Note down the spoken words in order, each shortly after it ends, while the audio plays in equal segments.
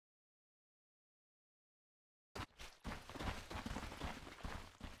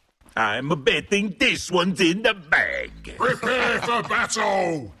I'm betting this one's in the bag. Prepare for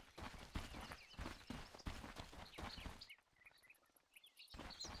battle!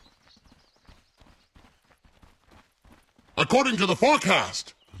 According to the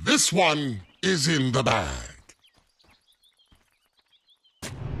forecast, this one is in the bag.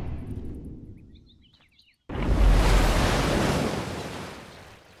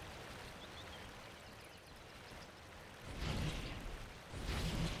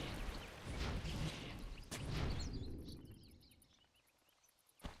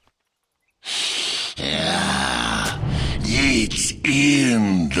 It's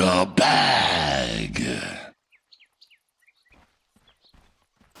in the bag.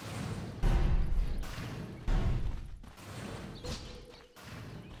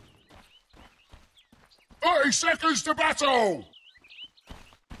 Seconds to battle!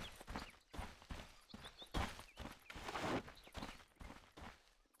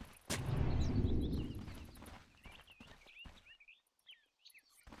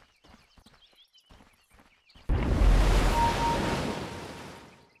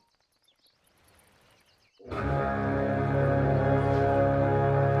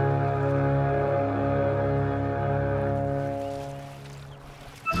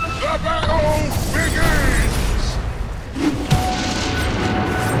 The battle begins!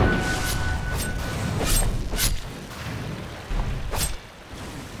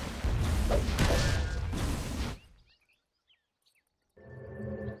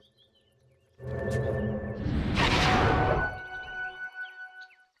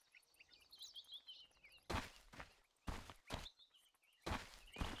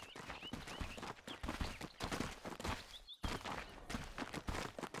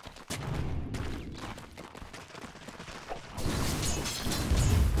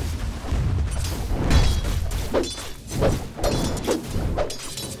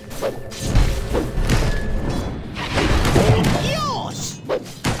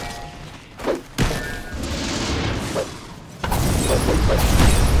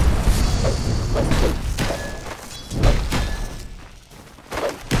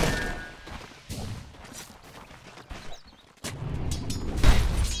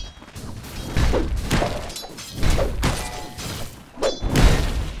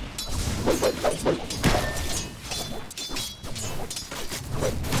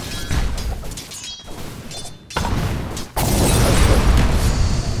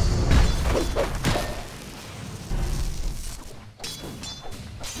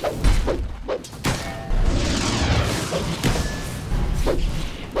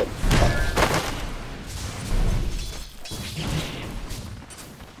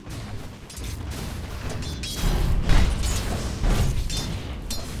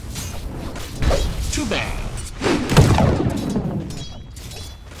 Too bad.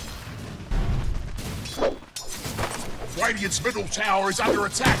 Radiant's middle tower is under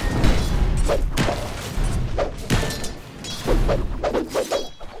attack.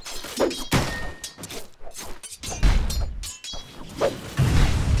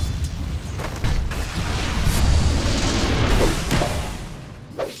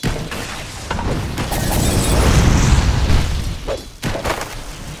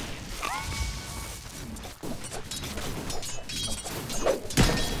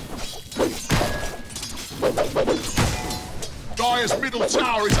 Dire's middle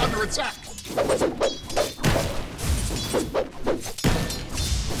tower is under attack.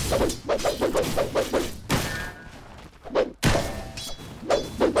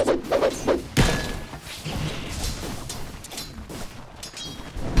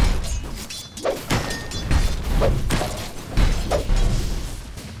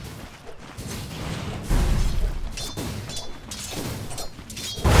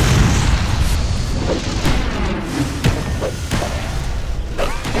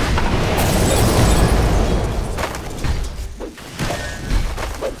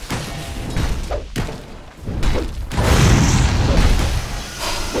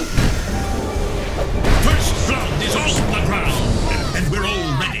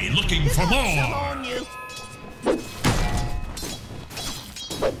 For more!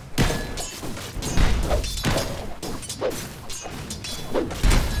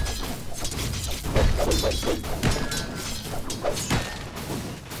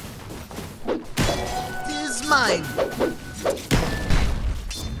 Tis mine!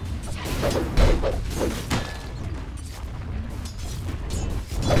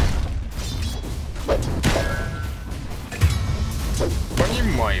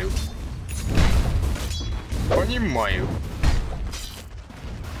 Понимаю. Понимаю.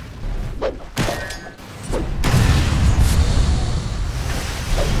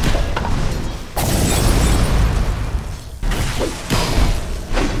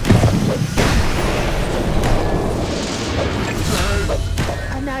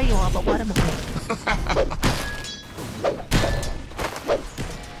 sorry you all, but what am I?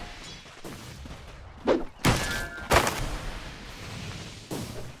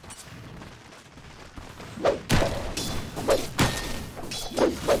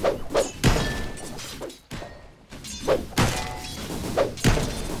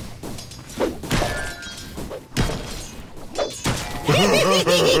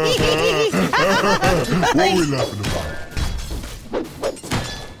 What are we laughing about?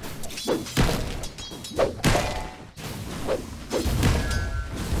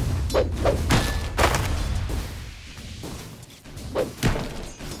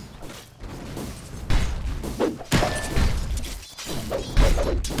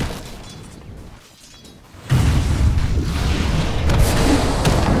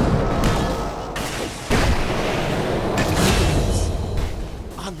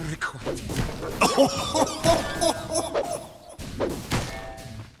 Unrequited.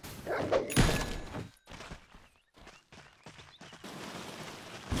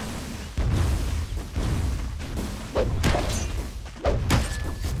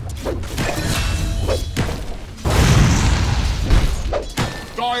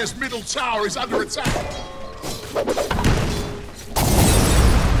 Dire's middle tower is under attack.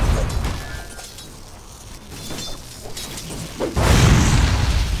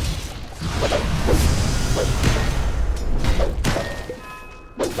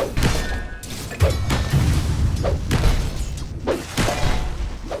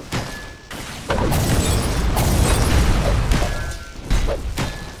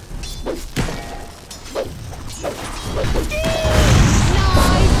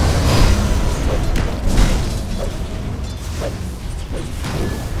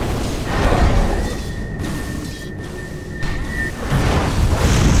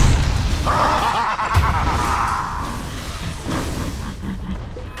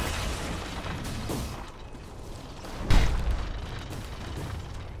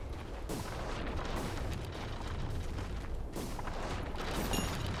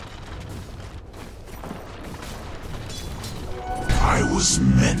 I was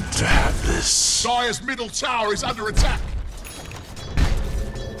meant to have this. Dire's middle tower is under attack.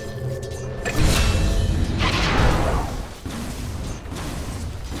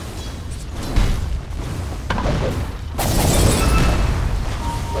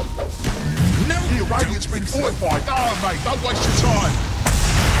 No, the Radiant's been fortified. Oh, mate, don't waste your time.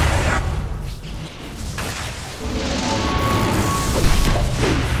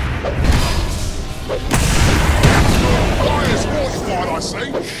 Dire's fortified, I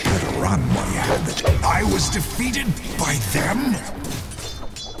see. Should run while you had it. I was defeated by them?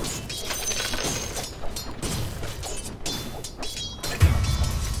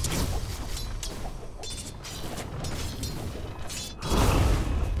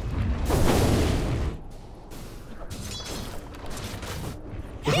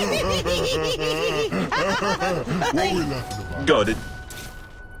 What are we laughing about? Got it.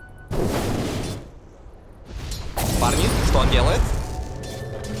 Парни, что он делает?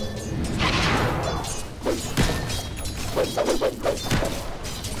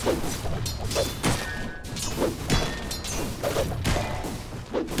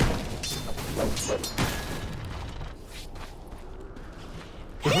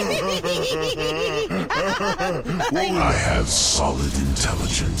 I have solid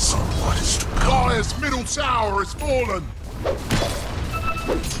intelligence on what is to come. Dire's middle tower has fallen.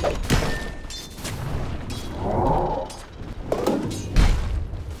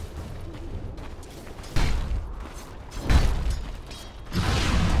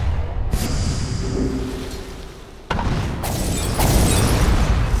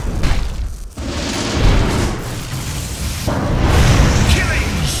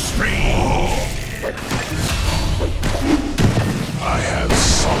 Killing spree! I have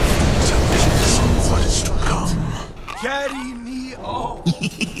solid intelligence on what is to come. Carry me on.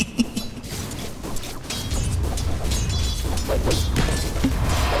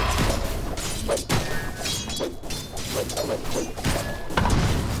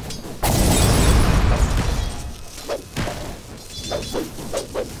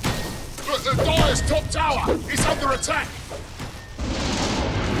 Look, the Dire's top tower is under attack.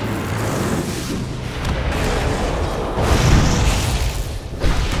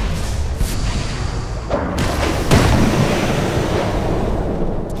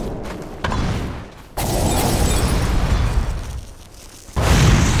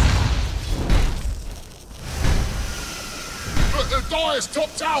 Look, the Dire's top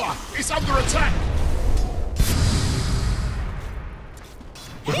tower is under attack.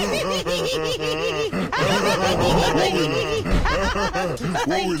 What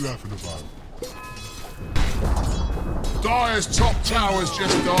are we laughing about? Dire's top tower's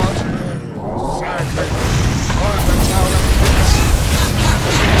just died. Sadly, Dire's the tower.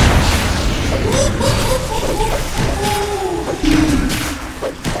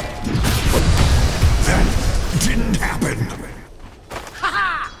 That didn't happen.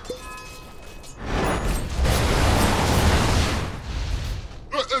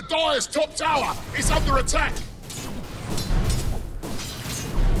 Dire's top tower is under attack.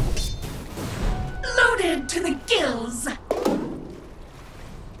 Loaded to the gills!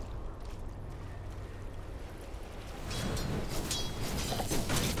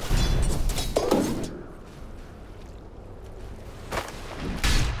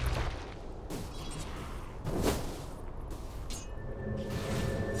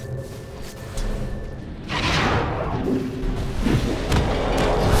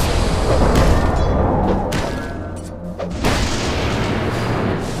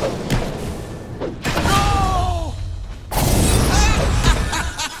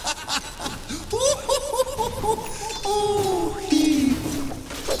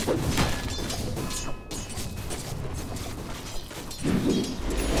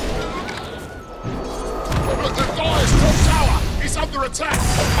 Under attack!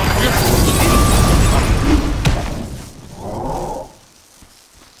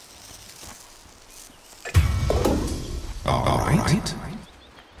 All right.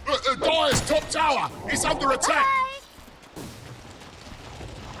 Dire's top tower is under attack!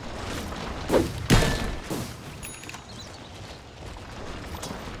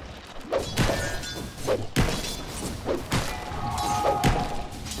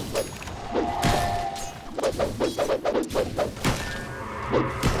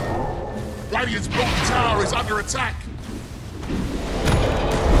 Radiant's bottom tower is under attack!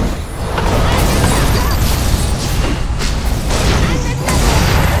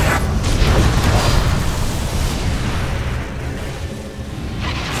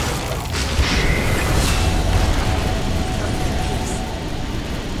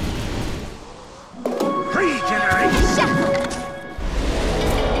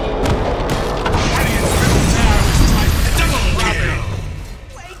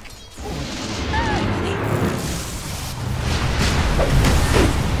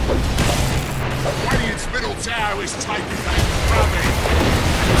 Tower is taking that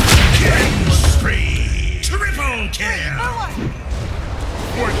Killing spree. Triple kill.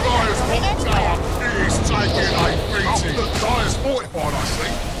 Boy, Dire's bottom tower is taking a beating. Oh, look, Dire's fortified, I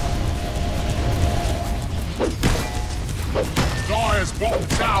see. Dire's bottom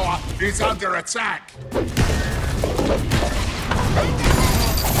tower is under attack.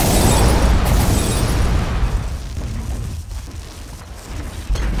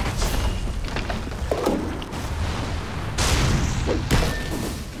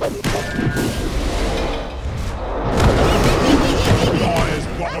 Dire's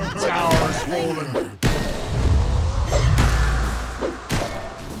bottom tower has fallen.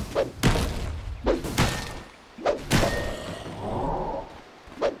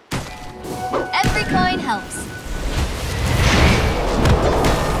 Every coin helps.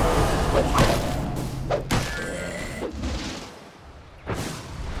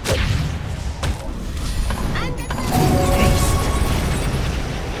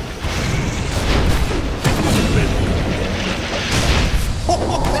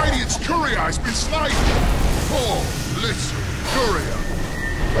 Radiant's courier has been slain! Poor little courier!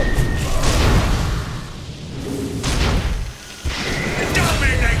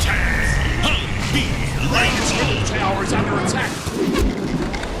 Radiant's middle tower is under attack!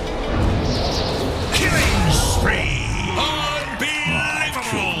 Killing spree.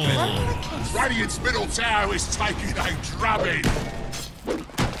 Unbelievable! Radiant's middle tower is taking a drubbing!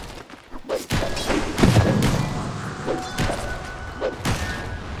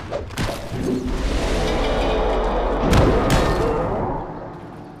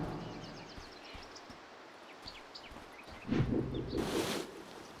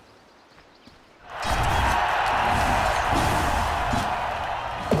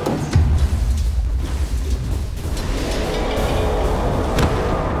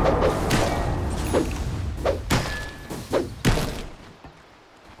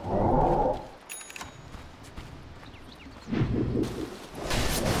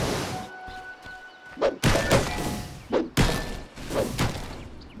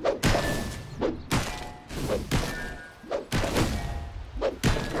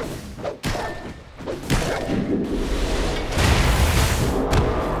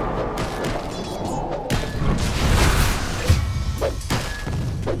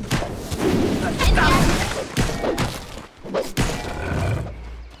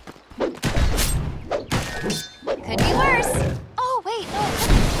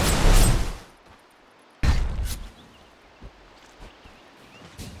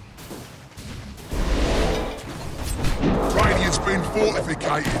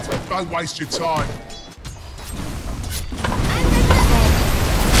 suffocated. Don't waste your time.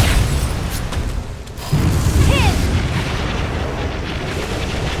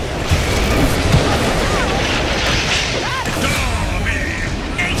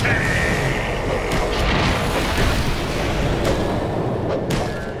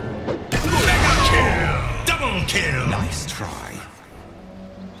 Nice try.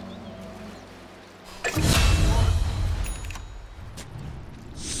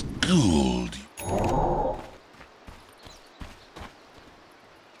 Schooled.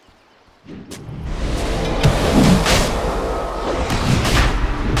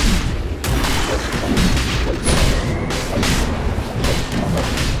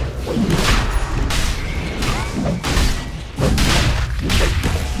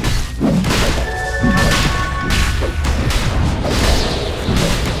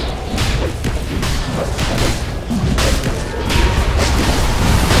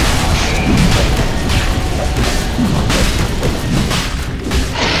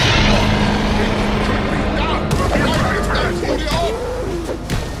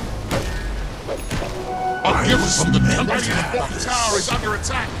 From the bottom tower is under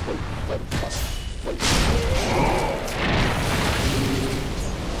attack.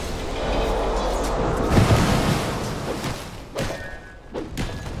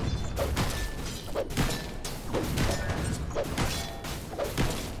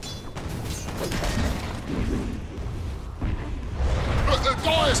 Look, the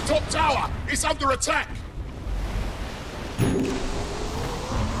Dire's top tower is under attack.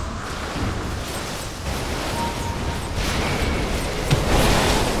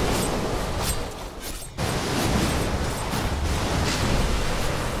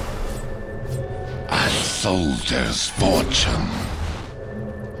 Soldier's fortune.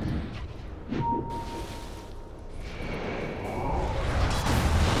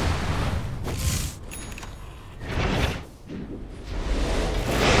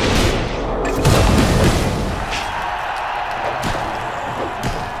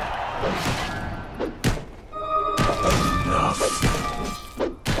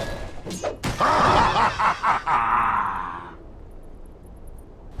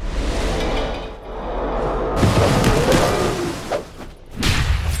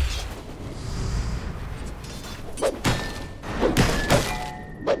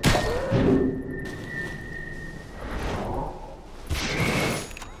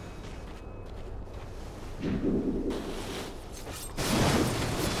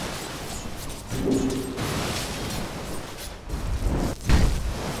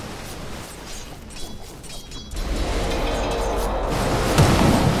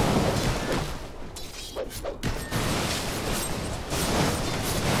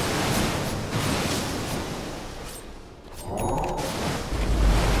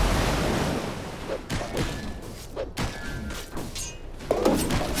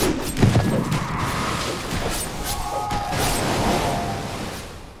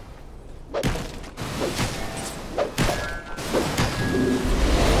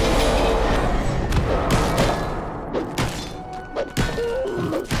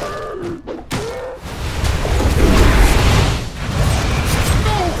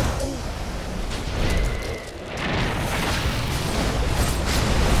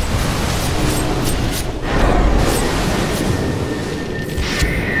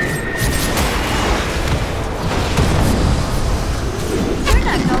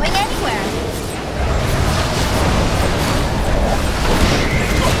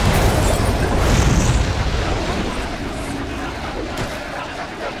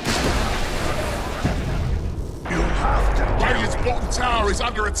 Is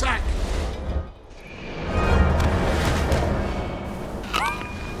under attack.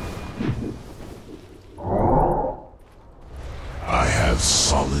 I have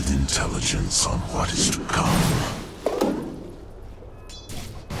solid intelligence on what is to come.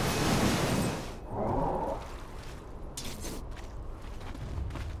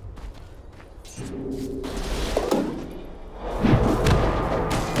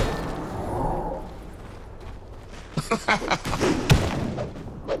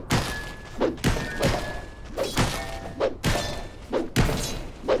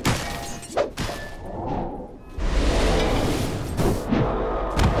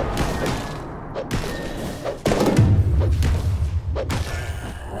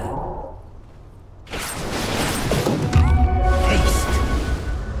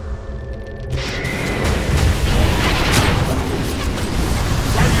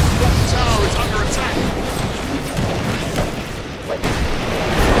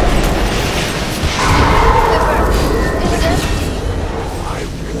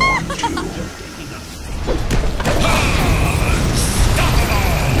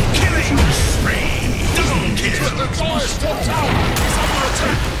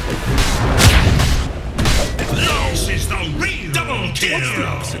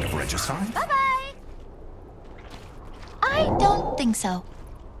 opposite of regicide? Bye-bye! I don't think so.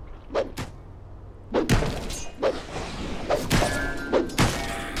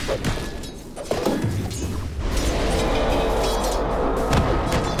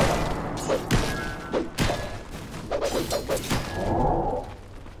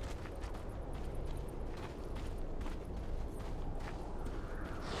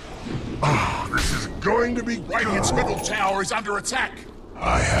 This is going to be... Radiant's middle tower is under attack.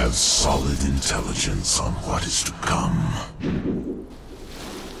 I have solid intelligence on what is to come.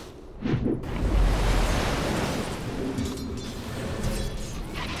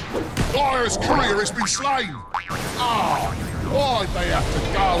 Dire's courier has been slain. Ah, why'd they have to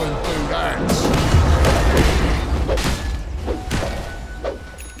go and do that?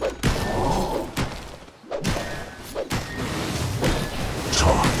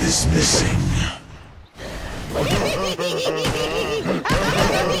 Top is missing.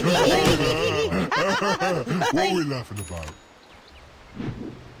 What are we laughing about?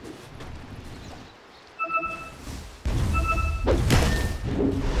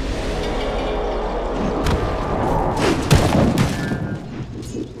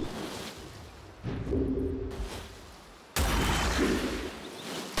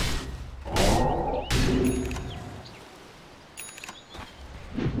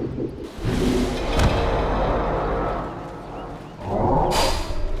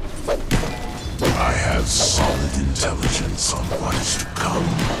 I have solid intelligence on what is to come.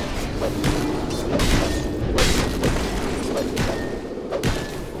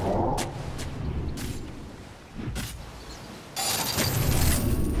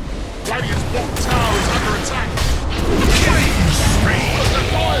 Radiant's bottom tower is under attack. Killing spree! The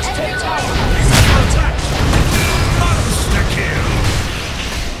Dire's top tower is under attack. Monster kill!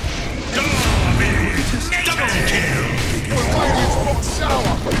 Double kill! The Radiant's bottom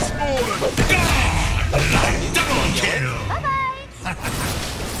tower is fallen. Double kill!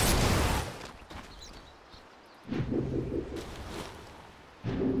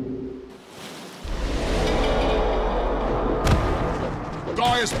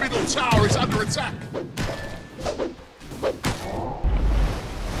 Dire's middle tower is under attack.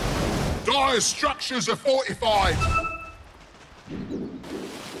 Dire's structures are fortified.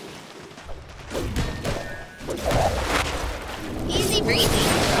 Easy breezy.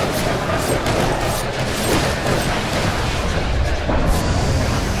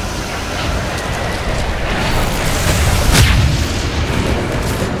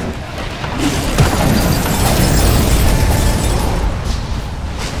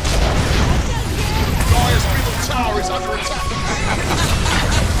 Dire's middle tower is under attack.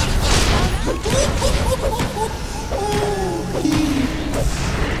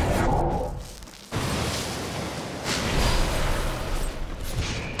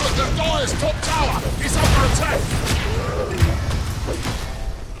 The Dire's top tower is under attack.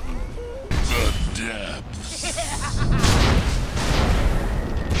 The depths.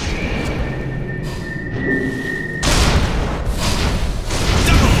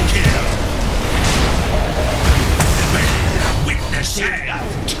 Double kill! Witnessing a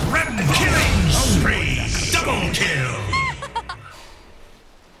triple killing spree! Double kill!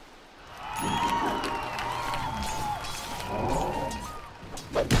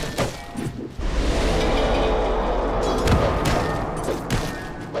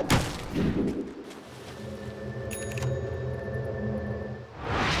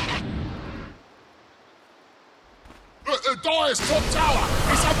 The Dire's top tower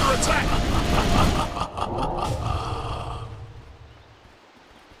is under attack.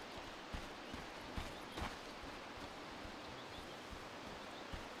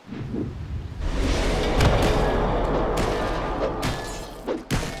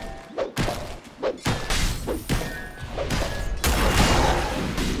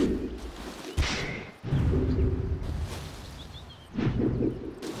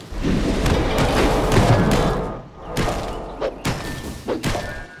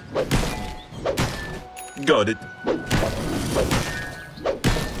 Got it.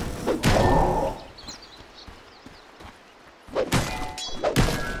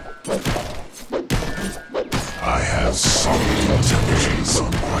 I have solid intelligence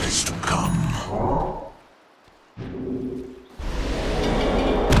on what is to come.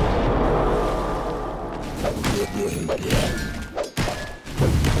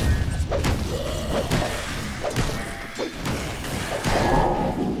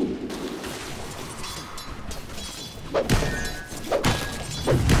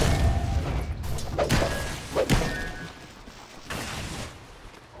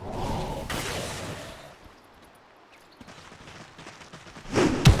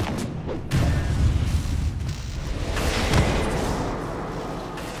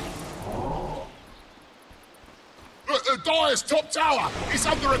 Dire's top tower is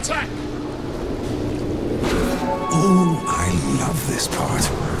under attack! Oh, I love this part.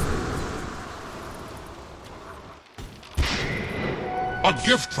 A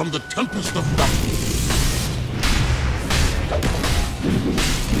gift from the Tempest of Battle.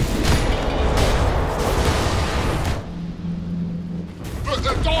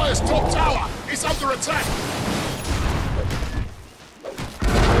 The Dire's top tower is under attack!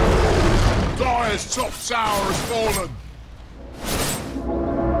 Dire's top tower has fallen!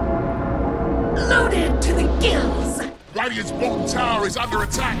 Loaded to the gills! Radiant's bottom tower is under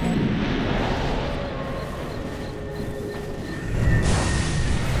attack!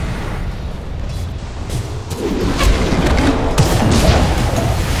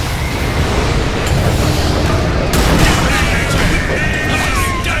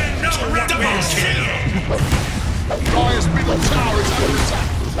 Dire's middle tower is under attack!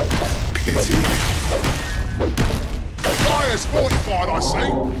 Pity. Dire's fortified, I see!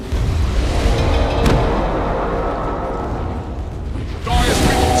 Dire's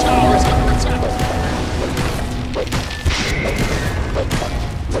middle tower is under attack!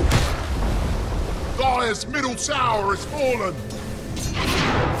 Dire's middle tower has fallen!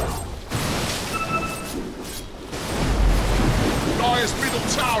 Dire's middle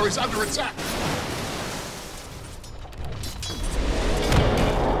tower is under attack!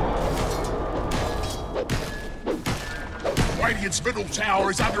 Radiant's middle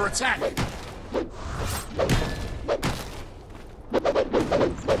tower is under attack!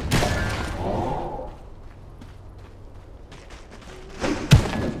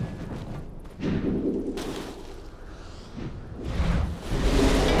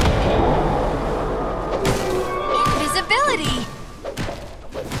 Invisibility!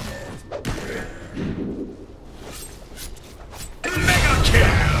 Mega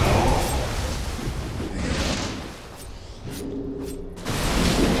kill!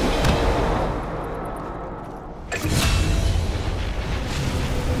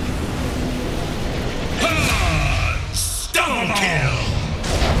 Double kill!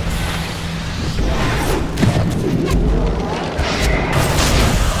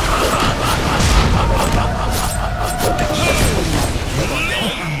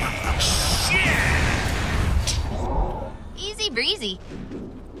 Easy breezy.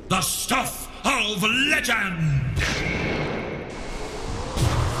 The stuff of legend!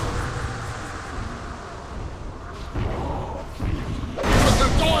 The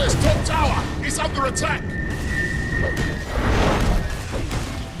Dire's top tower is under attack!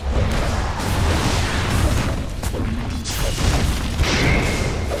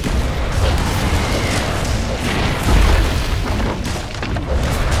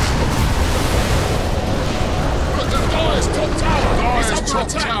 The Dire's top tower is under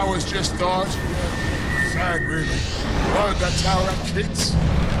attack! Tower's just died. Sad, really. Burn that tower up, kids.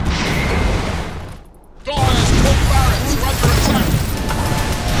 Dire's top barracks are under attack!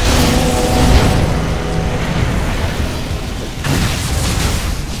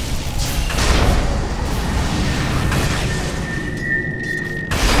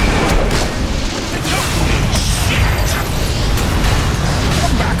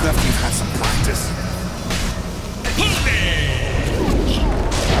 Come back after you've had some practice.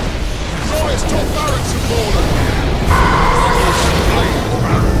 Dire's top barracks have fallen!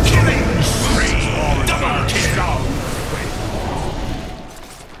 Killing spree! Double kill!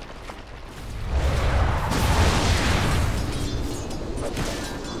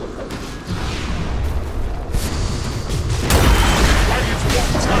 Radiant's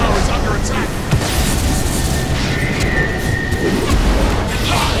bottom tower is under attack!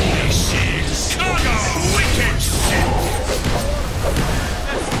 Holy shit! Cargo! Wicked shit!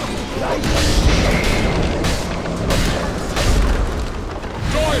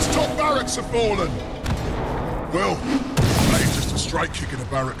 Dire's top barracks have fallen! Well, that ain't just a straight kick in the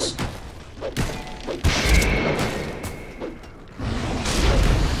barracks.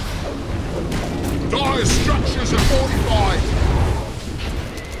 Dire's structures are fortified!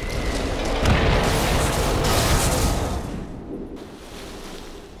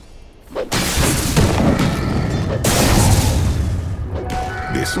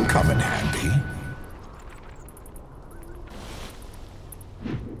 This'll come in handy.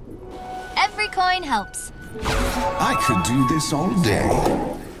 Every coin helps. I could do this all day.